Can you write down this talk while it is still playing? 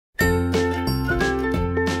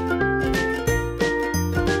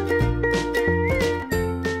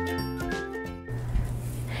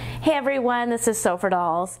everyone, this is So for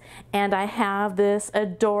Dolls, and I have this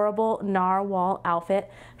adorable narwhal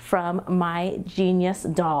outfit from My Genius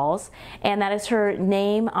Dolls, and that is her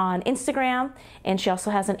name on Instagram, and she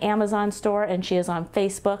also has an Amazon store, and she is on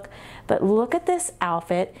Facebook. But look at this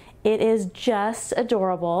outfit. It is just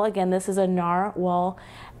adorable. Again, this is a narwhal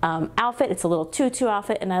outfit. It's a little tutu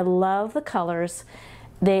outfit, and I love the colors.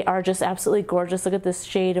 They are just absolutely gorgeous. Look at this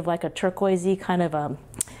shade of like a turquoisey kind of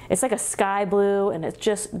it's like a sky blue, and it's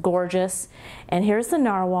just gorgeous. And here's the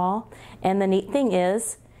narwhal, and the neat thing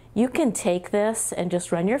is you can take this and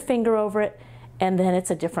just run your finger over it, and then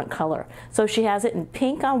it's a different color. So she has it in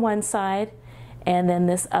pink on one side, and then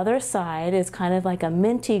this other side is kind of like a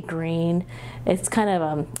minty green. It's kind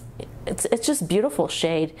of it's just beautiful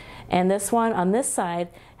shade. And this one on this side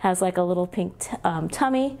has like a little pink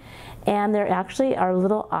tummy, and there actually are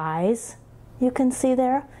little eyes you can see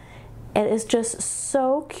there. It is just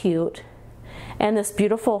so cute, and this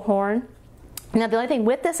beautiful horn. Now the only thing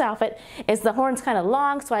with this outfit is the horn's kind of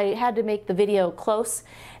long, so I had to make the video close.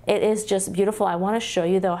 It is just beautiful. I want to show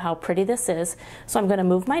you though how pretty this is. So I'm going to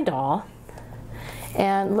move my doll,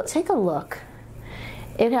 and let's take a look.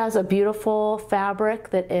 It has a beautiful fabric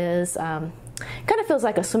that is kind of feels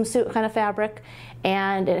like a swimsuit kind of fabric,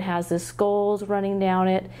 and it has this gold running down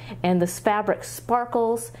it, and this fabric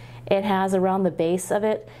sparkles. It has around the base of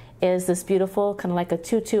it is this beautiful kind of like a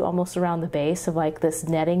tutu almost around the base of like this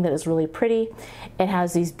netting that is really pretty. It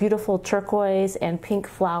has these beautiful turquoise and pink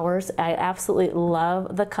flowers. I absolutely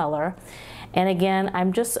love the color. And again,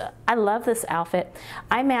 I love this outfit.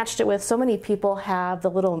 I matched it with, so many people have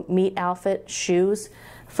the little meat outfit shoes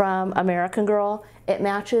from American Girl. It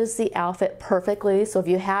matches the outfit perfectly. So if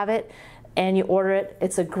you have it and you order it,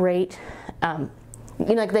 it's a great, you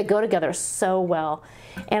know, they go together so well.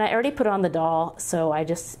 And I already put on the doll, so I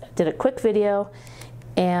just did a quick video,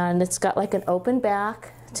 and it's got like an open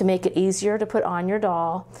back to make it easier to put on your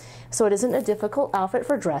doll. So it isn't a difficult outfit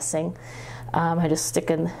for dressing. I just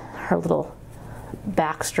stick in her little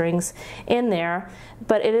back strings in there,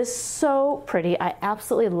 but it is so pretty. I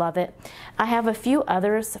absolutely love it. I have a few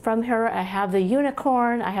others from her. I have the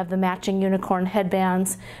unicorn. I have the matching unicorn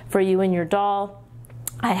headbands for you and your doll.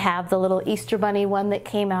 I have the little Easter bunny one that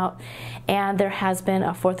came out, and there has been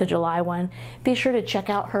a 4th of July one. Be sure to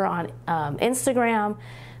check out her on Instagram,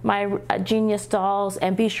 My Genius Dolls,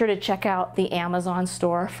 and be sure to check out the Amazon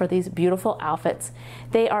store for these beautiful outfits.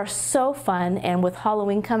 They are so fun, and with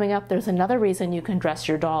Halloween coming up, there's another reason you can dress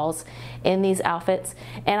your dolls in these outfits.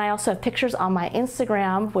 And I also have pictures on my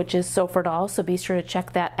Instagram, which is So for Dolls, so be sure to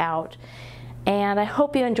check that out. And I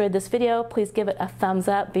hope you enjoyed this video. Please give it a thumbs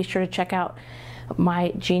up. Be sure to check out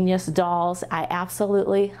My Genius Dolls. I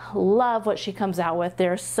absolutely love what she comes out with.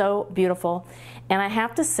 They're so beautiful, and I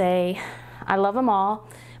have to say I love them all,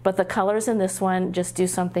 but the colors in this one just do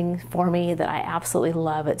something for me that I absolutely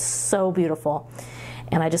love. It's so beautiful,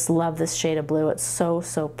 and I just love this shade of blue. It's so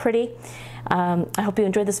pretty. I hope you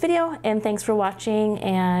enjoyed this video, and thanks for watching,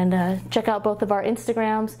 and check out both of our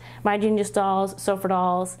Instagrams, My Genius Dolls, So for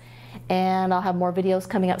Dolls, and I'll have more videos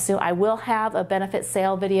coming up soon. I will have a benefit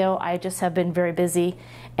sale video. I just have been very busy,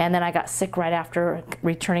 and then I got sick right after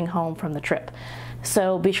returning home from the trip.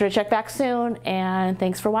 So be sure to check back soon, and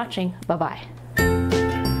thanks for watching. Bye-bye.